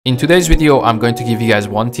In today's video, I'm going to give you guys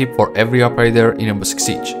one tip for every operator in Rainbow Six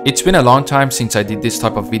Siege. It's been a long time since I did this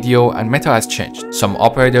type of video and meta has changed. Some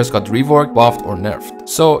operators got reworked, buffed or nerfed.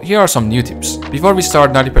 So here are some new tips. Before we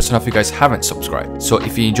start, 90% of you guys haven't subscribed. So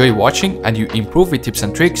if you enjoy watching and you improve with tips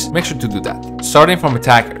and tricks, make sure to do that. Starting from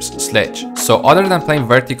attackers, Sledge. So other than playing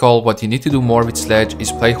vertical, what you need to do more with Sledge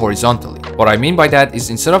is play horizontally. What I mean by that is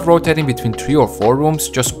instead of rotating between 3 or 4 rooms,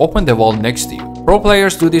 just open the wall next to you. Pro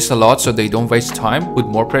players do this a lot so they don't waste time, put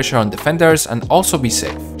more pressure on defenders and also be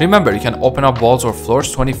safe. Remember, you can open up walls or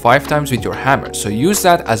floors 25 times with your hammer, so use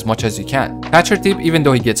that as much as you can. Thatcher tip, even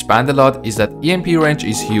though he gets banned a lot, is that EMP range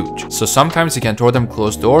is huge, so sometimes you can throw them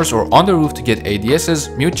closed doors or on the roof to get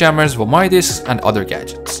ADSs, mute jammers, Vomai discs and other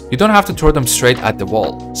gadgets. You don't have to throw them straight at the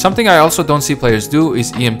wall. Something I also don't see players do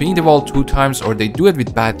is EMPing the wall 2 times or they do it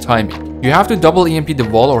with bad timing. You have to double EMP the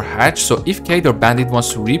wall or hatch, so if Kate or Bandit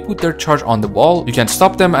wants to re-put their charge on the wall, you can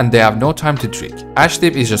stop them and they have no time to trick. Hatch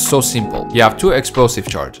tip is just so simple. You have 2 explosive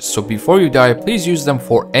charges, so before you die, please use them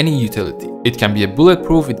for any utility. It can be a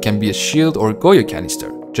bulletproof, it can be a shield or Goyo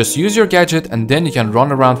canister. Just use your gadget and then you can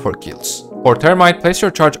run around for kills. For Thermite, place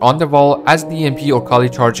your charge on the wall as the EMP or Kali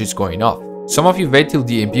charge is going off. Some of you wait till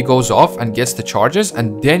the EMP goes off and gets the charges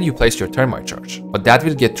and then you place your Thermite charge, but that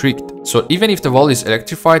will get tricked. So even if the wall is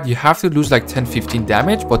electrified, you have to lose like 10-15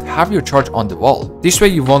 damage but have your charge on the wall. This way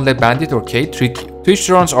you won't let Bandit or Kate trick you. Twitch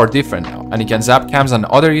drones are different now and you can zap cams and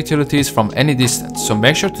other utilities from any distance, so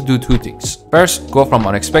make sure to do 2 things. First, go from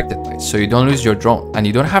unexpected place so you don't lose your drone and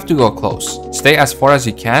you don't have to go close. Stay as far as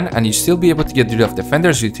you can and you still be able to get rid of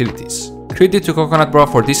defenders' utilities. Credit to Coconut Bro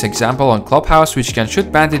for this example on Clubhouse, which can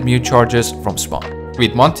shoot Bandit mute charges from spawn.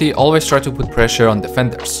 With Monty, always try to put pressure on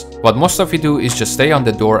defenders. What most of you do is just stay on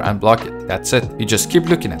the door and block it. That's it. You just keep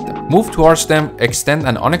looking at them. Move towards them, extend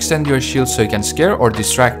and unextend your shield so you can scare or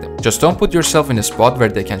distract them. Just don't put yourself in a spot where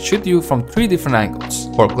they can shoot you from 3 different angles.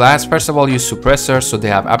 For Glaz, first of all use suppressors so they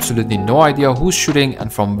have absolutely no idea who's shooting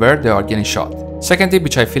and from where they are getting shot. Second tip,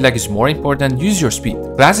 which I feel like is more important, use your speed.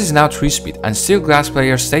 Glaz is now 3 speed and still Glaz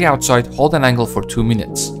players stay outside, hold an angle for 2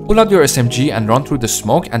 minutes. Pull out your SMG and run through the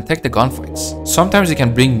smoke and take the gunfights. Sometimes you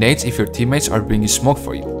can bring nades if your teammates are bringing smoke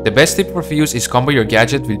for you. The best tip for Fuze is combo your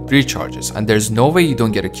gadget with breach charges and there's no way you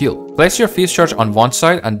don't get a kill. Place your Fuze charge on one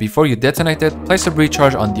side and before you detonate it, place a breach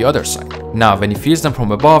charge on the other side. Now when you Fuze them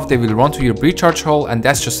from above, they will run to your breach charge hole and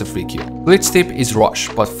that's just a free kill. Blitz tip is rush,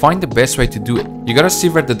 but find the best way to do it. You gotta see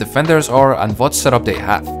where the defenders are and what setup they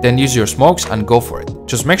have. Then use your smokes and go for it.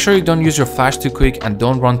 Just make sure you don't use your flash too quick and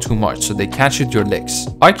don't run too much so they can't shoot your legs.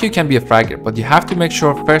 IQ can be a fragger, but you have to make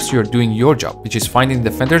sure first you're doing your job, which is finding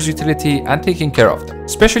defenders' utility and taking care of them.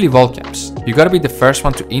 Especially wall camps. You gotta be the first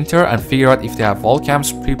one to enter and figure out if they have wall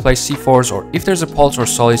camps, pre-placed C4s or if there's a pulse or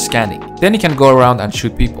solid scanning. Then you can go around and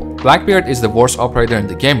shoot people. Blackbeard is the worst operator in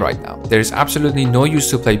the game right now. There is absolutely no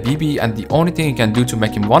use to play BB and the only thing you can do to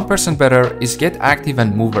make him 1% better is get active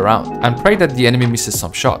and move around and pray that the enemy misses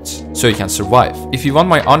some shots so you can survive. If you want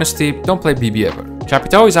my honest tip, don't play BB ever.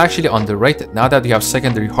 Capitao is actually underrated now that you have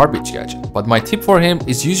secondary heartbeat gadget, but my tip for him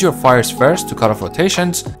is use your fires first to cut off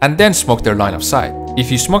rotations and then smoke their line of sight. If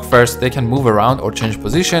you smoke first, they can move around or change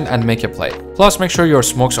position and make a play. Plus make sure your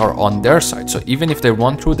smokes are on their side, so even if they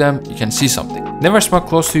run through them, you can see something. Never smoke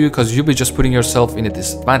close to you cause you'll be just putting yourself in a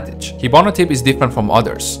disadvantage. Hibana tip is different from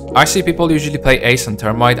others. I see people usually play Ace and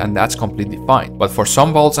Thermite and that's completely fine, but for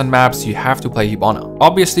some balls and maps, you have to play Hibana.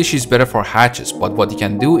 Obviously she's better for hatches, but what you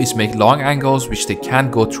can do is make long angles which they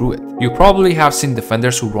can't go through it. You probably have seen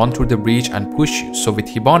defenders who run through the breach and push you, so with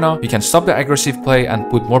Hibana, you can stop the aggressive play and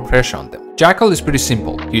put more pressure on them. Jackal is pretty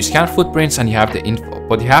simple. You scan footprints and you have the info,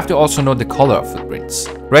 but you have to also know the color of footprints.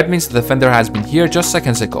 Red means the defender has been here just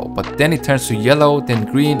seconds ago, but then it turns to yellow, then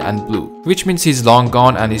green and blue, which means he's long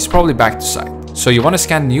gone and he's probably back to side. So you want to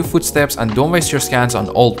scan new footsteps and don't waste your scans on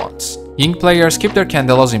old ones. Ying players keep their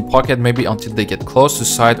candelas in pocket maybe until they get close to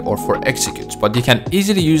side or for executes, but you can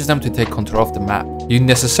easily use them to take control of the map. You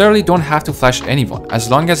necessarily don't have to flash anyone, as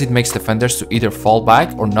long as it makes defenders to either fall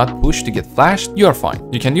back or not push to get flashed, you are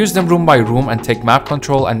fine. You can use them room by room and take map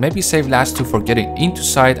control and maybe save last 2 for getting into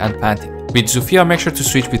side and planting. With Zofia, make sure to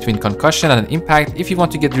switch between concussion and impact if you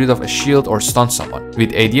want to get rid of a shield or stun someone.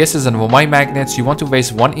 With ADSs and Vomai magnets, you want to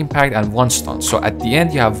waste 1 impact and 1 stun, so at the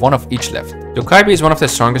end you have 1 of each left. Dokkaibi is one of the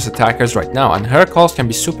strongest attackers right now and her calls can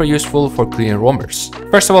be super useful for clearing roamers.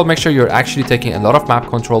 First of all, make sure you're actually taking a lot of map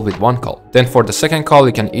control with 1 call. Then for the second call,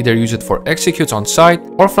 you can either use it for executes on site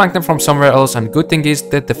or flank them from somewhere else, and good thing is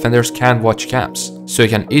that defenders can watch camps, so you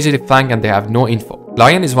can easily flank and they have no info.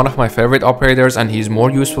 Lion is one of my favorite operators and he is more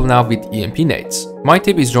useful now with EMP nades. My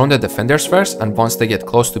tip is drone the defenders first, and once they get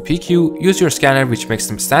close to PQ, use your scanner which makes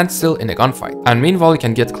them stand still in a gunfight, and meanwhile you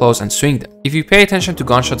can get close and swing them. If you pay attention to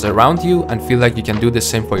gunshots around you and feel like you can do the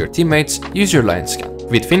same for your teammates, use your Lion scan.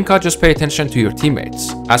 With Finka, just pay attention to your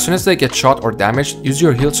teammates. As soon as they get shot or damaged, use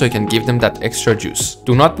your heal so you can give them that extra juice.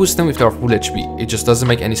 Do not boost them if they are full HP, it just doesn't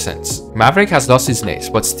make any sense. Maverick has lost his nades,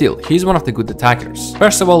 but still, he's one of the good attackers.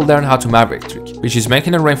 First of all, learn how to Maverick trick, which is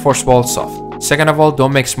making a reinforced wall soft. Second of all,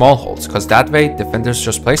 don't make small holes, cause that way, defenders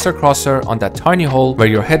just place their crosshair on that tiny hole where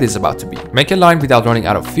your head is about to be. Make a line without running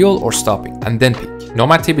out of fuel or stopping, and then peek.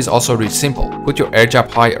 Nomad tip is also really simple, put your air jab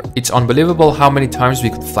higher. It's unbelievable how many times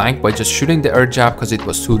we could flank by just shooting the air jab cause it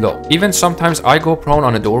was too low. Even sometimes I go prone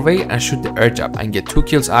on a doorway and shoot the air jab and get 2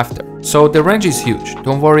 kills after. So the range is huge,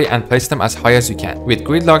 don't worry, and place them as high as you can. With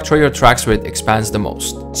Gridlock, throw your tracks where it expands the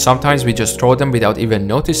most. Sometimes we just throw them without even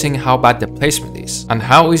noticing how bad the placement is, and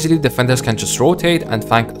how easily defenders can just rotate and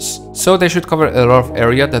flank us. So they should cover a lot of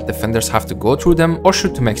area that defenders have to go through them or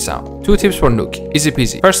shoot to make sound. 2 tips for Nokk, easy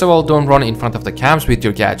peasy. First of all, don't run in front of the cams with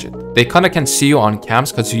your gadget. They kinda can see you on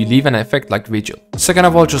cams cause you leave an effect like Vigil. Second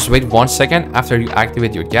of all, just wait 1 second after you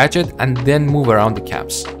activate your gadget and then move around the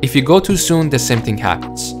cams. If you go too soon, the same thing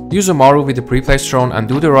happens. Use Amaru with the pre-placed drone and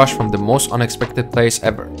do the rush from the most unexpected place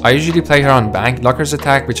ever. I usually play her on Bank Locker's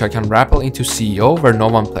attack, which I can rappel into CEO where no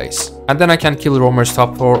one plays. And then I can kill roamers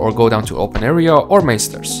top floor or go down to open area or main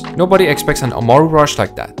stairs. Nobody expects an Amaru rush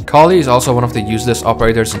like that. Kali is also one of the useless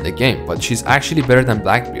operators in the game, but she's actually better than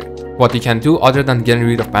Blackbeard. What you can do other than getting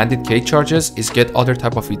rid of bandit K charges is get other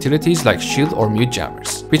type of utilities like shield or mute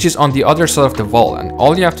jammers, which is on the other side of the wall, and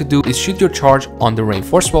all you have to do is shoot your charge on the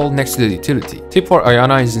reinforced wall next to the utility. Tip for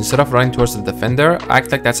Iana is instead of running towards the defender,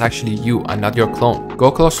 act like that's actually you and not your clone. Go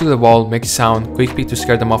close to the wall, make sound, quick peek to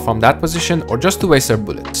scare them off from that position or just to waste their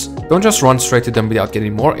bullets. Don't just run straight to them without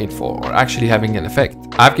getting more info or actually having an effect.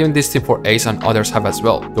 I've given this tip for Ace and others have as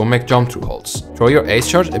well. Don't make jump through holes. Throw your Ace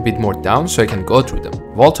charge a bit more down so you can go through them.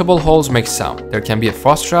 Vaultable holes make sound. There can be a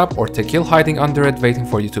frost trap or tequil hiding under it waiting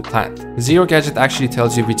for you to plant. Zero gadget actually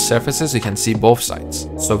tells you which surfaces you can see both sides.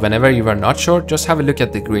 So whenever you are not sure, just have a look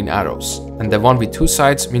at the green arrows. And the one with 2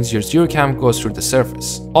 sides means your zero cam goes through the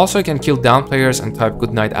surface. Also you can kill down players and type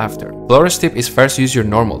good night after. Flores tip is first use your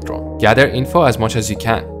normal drone. Gather info as much as you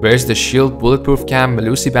can. Where's the shield, bulletproof cam,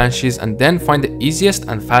 Melusi banshees, and then find the easiest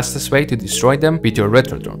and fastest way to destroy them with your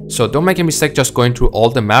retro drone. So don't make a mistake just going through all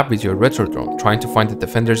the map with your retro drone, trying to find the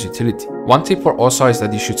defender's utility. One tip for Osa is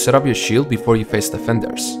that you should set up your shield before you face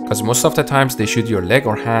defenders, cause most of the times they shoot your leg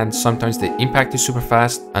or hand, sometimes they impact you super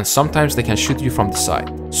fast, and sometimes they can shoot you from the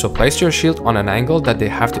side. So place your shield on an angle that they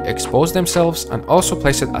have to expose themselves, and also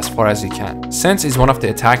place it as far as you can. Sens is one of the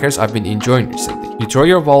attackers I've been enjoying recently. You throw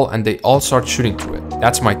your wall and they all start shooting through it.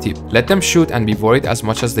 That's my tip. Let them shoot and be worried as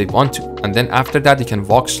much as they want to, and then after that you can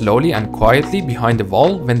walk slowly and quietly behind the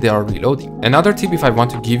wall when they are reloading. Another tip if I want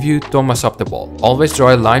to give you, don't mess up the wall. Always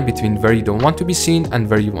draw a line between where you don't want to be seen and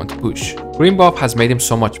where you want to push. Green buff has made him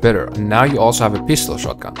so much better, and now you also have a pistol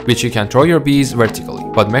shotgun, which you can throw your bees vertically,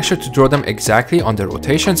 but make sure to draw them exactly on the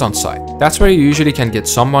rotations on side. That's where you usually can get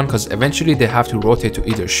someone, cause eventually they have to rotate to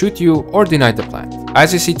either shoot you or deny the plant.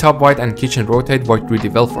 As you see, top white and kitchen rotate worked really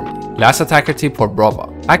well for me. Last attacker tip for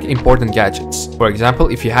Brava. Hack important gadgets. For example,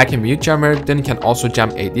 if you hack a mute jammer, then you can also jam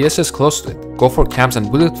ADSs close to it. Go for cams and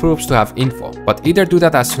bulletproofs to have info, but either do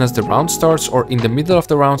that as soon as the round starts or in the middle of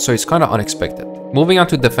the round so it's kinda unexpected. Moving on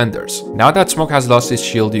to defenders. Now that Smoke has lost his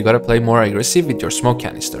shield, you gotta play more aggressive with your smoke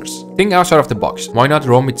canisters. Think outside of the box. Why not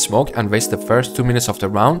roam with smoke and waste the first 2 minutes of the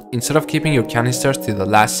round instead of keeping your canisters till the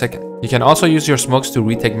last second? You can also use your smokes to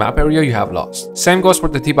retake map area you have lost. Same goes for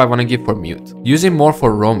the tip I wanna give for mute. Use it more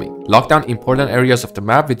for roaming. Lock down important areas of the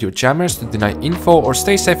map with your jammers to deny info or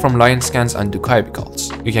stay safe from lion scans and Dokkaibi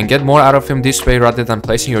calls. You can get more out of him this way rather than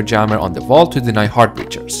placing your jammer on the wall to deny hard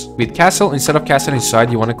breachers. With castle, instead of castle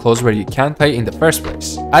inside, you wanna close where you can't play in the first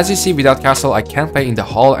place. As you see, without castle I can't play in the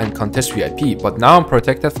hall and contest VIP, but now I'm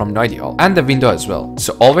protected from nighty hall and the window as well.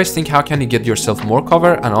 So always think how can you get yourself more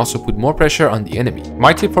cover and also put more pressure on the enemy.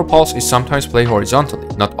 My tip for pulse is sometimes play horizontally.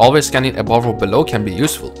 Not always scanning above or below can be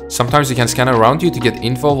useful. Sometimes you can scan around you to get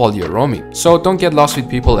info while you're roaming, so don't get lost with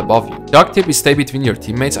people above you. Dog tip is stay between your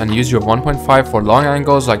teammates and use your 1.5 for long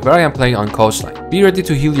angles like where I am playing on coastline. Be ready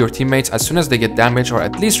to heal your teammates as soon as they get damaged or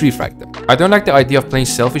at least refrag them. I don't like the idea of playing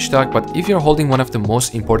selfish Dock, but if you're holding one of the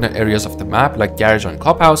most important areas of the map like garage and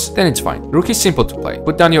clubhouse, then it's fine. Rook is simple to play.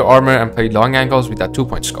 Put down your armor and play long angles with that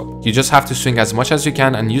 2-point scope. You just have to swing as much as you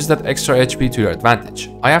can and use that extra HP to your advantage.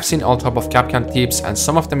 I have seen all type of Kapkan tips and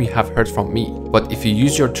some of them you have heard from me, but if you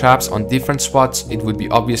use your traps on different spots, it would be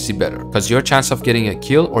obviously better, because your chance of getting a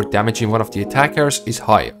kill or damaging one of the attackers is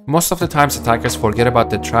higher. Most of the times attackers forget about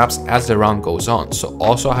the traps as the round goes on, so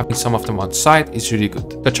also having some of them on site is really good.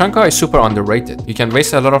 Tachanka is super underrated. You can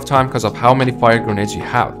waste a lot of time because of how many fire grenades you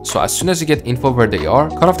have, so as soon as you get info where they are,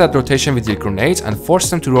 cut off that rotation with your grenades and force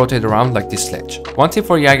them to rotate around like this Sledge. One tip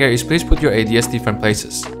for Jager is please put your ADS different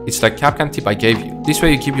places. It's like Kapkan tip I gave you. This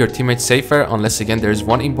way you keep your teammates safer unless again there is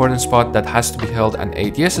one important spot that has to be held and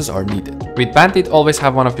ADSs are needed. With Bandit, always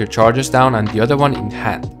have one of your charges down and the other one in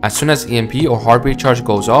hand. As soon as EMP or heartbeat charge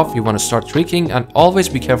goes off, you want to start tricking and always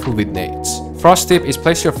be careful with nades. Frost tip is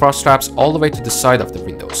place your frost traps all the way to the side of the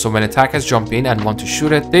window, so when attackers jump in and want to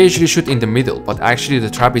shoot it, they usually shoot in the middle, but actually the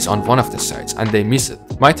trap is on one of the sides and they miss it.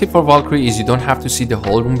 My tip for Valkyrie is you don't have to see the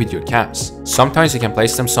whole room with your cams. Sometimes you can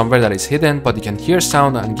place them somewhere that is hidden, but you can hear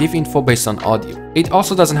sound and give info based on audio. It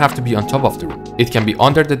also doesn't have to be on top of the room. It can be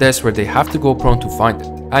under the desk where they have to go prone to find it,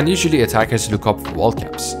 and usually attackers look up for wall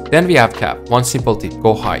cams. Then we have Cap. One simple tip,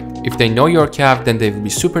 go hide. If they know you're Cap, then they will be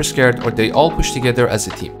super scared or they all push together as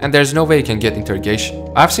a team, and there's no way you can get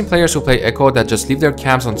interrogation. I've seen players who play Echo that just leave their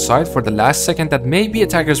cams on site for the last second that maybe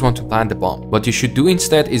attackers want to plant the bomb. What you should do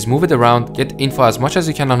instead is move it around, get info as much as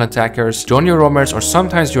you can on attackers, join your roamers or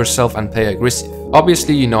sometimes yourself and play aggressive.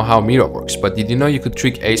 Obviously you know how Mira works, but did you know you could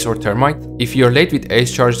trick Ace or Thermite? If you're late with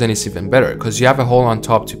Ace charge, then it's even better, cause you have a hole on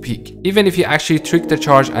top to peek. Even if you actually trick the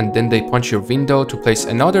charge and then they punch your window to place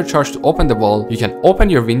another charge to open the wall, you can open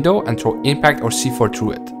your window and throw impact or C4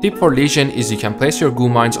 through it. Tip for Lesion is you can place your goo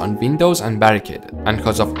mines on windows and barricade it, and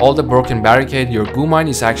cause of all the broken barricade, your goo mine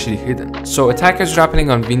is actually hidden. So attackers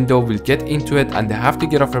rappelling on window will get into it and they have to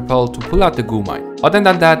get off rappel to pull out the goo mine. Other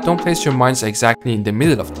than that, don't place your mines exactly in the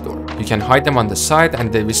middle of the door. You can hide them on the side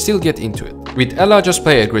and they will still get into it. With Ella, just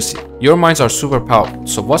play aggressive. Your mines are super powerful,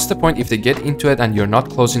 so what's the point if they get into it and you're not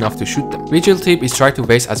close enough to shoot them? Vigil tip is try to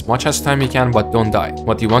waste as much as time you can but don't die.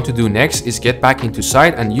 What you want to do next is get back into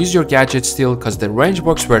side and use your gadget still cause the range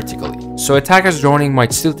works vertically. So attackers droning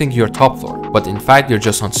might still think you're top floor, but in fact you're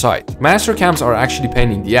just on side. Master cams are actually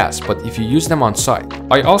pain in the ass, but if you use them on side.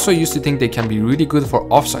 I also used to think they can be really good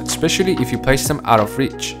for offside, especially if you place them out of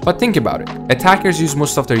reach. But think about it, attackers use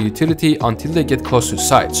most of their utility until they get close to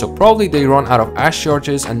side, so probably they run out of ash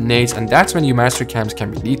charges and nades, and that's when your master cams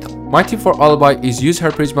can be lethal. My tip for Alibi is use her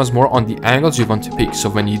prismas more on the angles you want to pick, so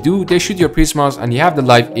when you do, they shoot your prismas and you have the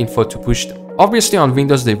live info to push them. Obviously on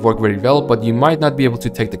Windows they work very well, but you might not be able to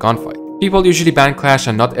take the gunfight. People usually ban Clash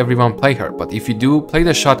and not everyone play her, but if you do, play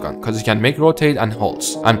the shotgun cause you can make rotate and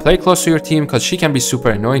holds, and play close to your team cause she can be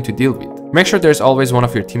super annoying to deal with. Make sure there's always one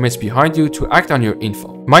of your teammates behind you to act on your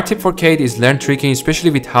info. My tip for Kate is learn tricking, especially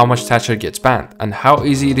with how much Thatcher gets banned and how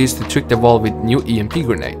easy it is to trick the wall with new EMP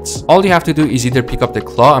grenades. All you have to do is either pick up the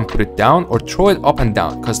claw and put it down or throw it up and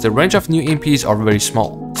down cause the range of new EMPs are very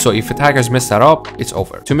small. So if attackers mess that up, it's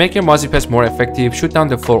over. To make your Mozzie pest more effective, shoot down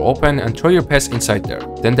the floor open and throw your pest inside there.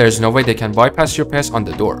 Then there's no way they can bypass your pest on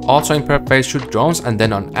the door. Also in prep phase, shoot drones, and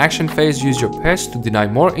then on action phase, use your pest to deny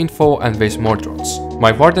more info and waste more drones.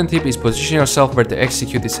 My Warden tip is position yourself where the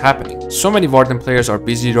execute is happening. So many Warden players are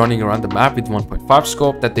busy running around the map with 1.5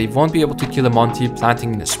 scope that they won't be able to kill a Monty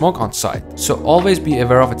planting in a smoke on site. So always be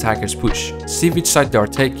aware of attackers push. See which side they are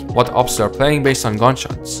taking, what ops they are playing based on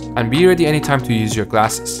gunshots, and be ready anytime to use your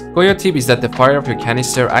glasses. Goyo tip is that the fire of your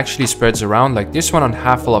canister actually spreads around like this one on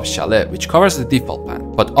half full of chalet, which covers the default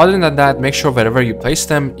plan. But other than that, make sure wherever you place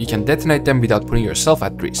them, you can detonate them without putting yourself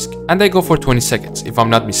at risk. And they go for 20 seconds, if I'm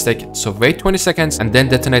not mistaken. So wait 20 seconds and then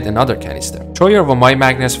detonate another canister. Throw your Vomai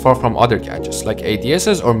magnets far from other gadgets, like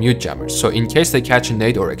ADSs or mute jammers, so in case they catch a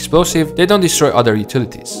nade or explosive, they don't destroy other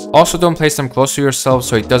utilities. Also don't place them close to yourself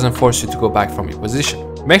so it doesn't force you to go back from your position.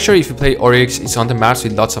 Make sure if you play Oryx, it's on the maps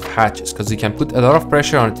with lots of hatches, cause you can put a lot of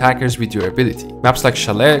pressure on attackers with your ability. Maps like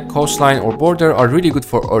Chalet, Coastline or Border are really good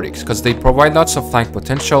for Oryx, cause they provide lots of flank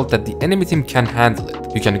potential that the enemy team can handle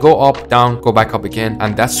it. You can go up, down, go back up again,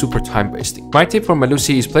 and that's super time wasting. My tip for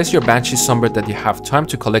Melusi is place your Banshee somewhere that you have time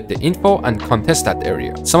to collect the info and contest that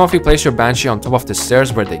area. Some of you place your Banshee on top of the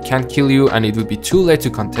stairs where they can't kill you and it would be too late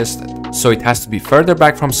to contest it. So it has to be further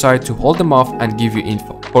back from side to hold them off and give you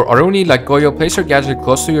info. For Aruni, like Goyo, place your gadget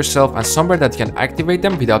close to yourself and somewhere that can activate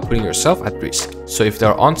them without putting yourself at risk. So if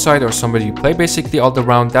they're on site or somebody you play basically all the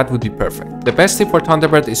round, that would be perfect. The best tip for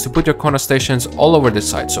Thunderbird is to put your Kono stations all over the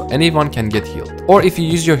site so anyone can get healed. Or if you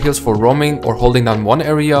use your heals for roaming or holding down one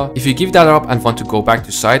area, if you give that up and want to go back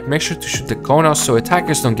to site, make sure to shoot the Konos so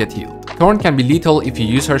attackers don't get healed. Thorn can be lethal if you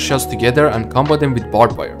use her shells together and combo them with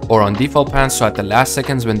barbed wire, or on default pants so at the last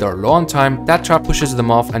seconds when they're low on time, that trap pushes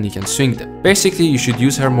them off and you can swing them. Basically, you should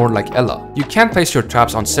use her more like Ella. You can't place your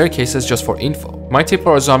traps on staircases just for info. My tip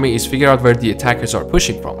for Azami is figure out where the attackers are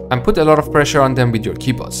pushing from and put a lot of pressure on them with your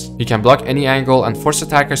Kibas. You can block any angle and force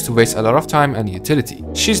attackers to waste a lot of time and utility.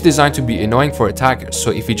 She's designed to be annoying for attackers,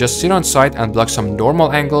 so if you just sit on site and block some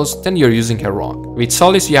normal angles, then you're using her wrong. With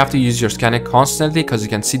Solis, you have to use your scanner constantly because you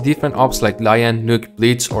can see different ops like Lion, Nokk,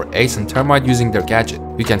 Blitz, or Ace and Thermite using their gadget.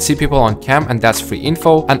 You can see people on cam and that's free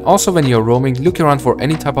info, and also when you're roaming, look around for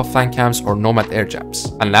any type of flank cams or Nomad air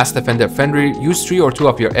jabs. And last defender Fenrir, use 3 or 2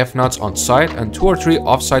 of your F-nuts on site and 2 or 3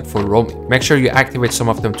 off-site for roaming. Make sure you activate some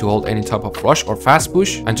of them to hold any type of rush or fast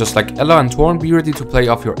push, and just like Ella and Torn, be ready to play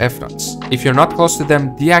off your F-nuts. If you're not close to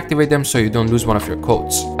them, deactivate them so you don't lose one of your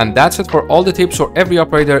codes. And that's it for all the tips for every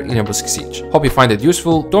operator in Rainbow Six Siege. Hope you find it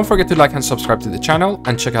useful. Don't forget to like and subscribe to the channel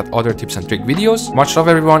and check out other tips and trick videos. Much love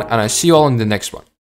everyone, and I see you all in the next one.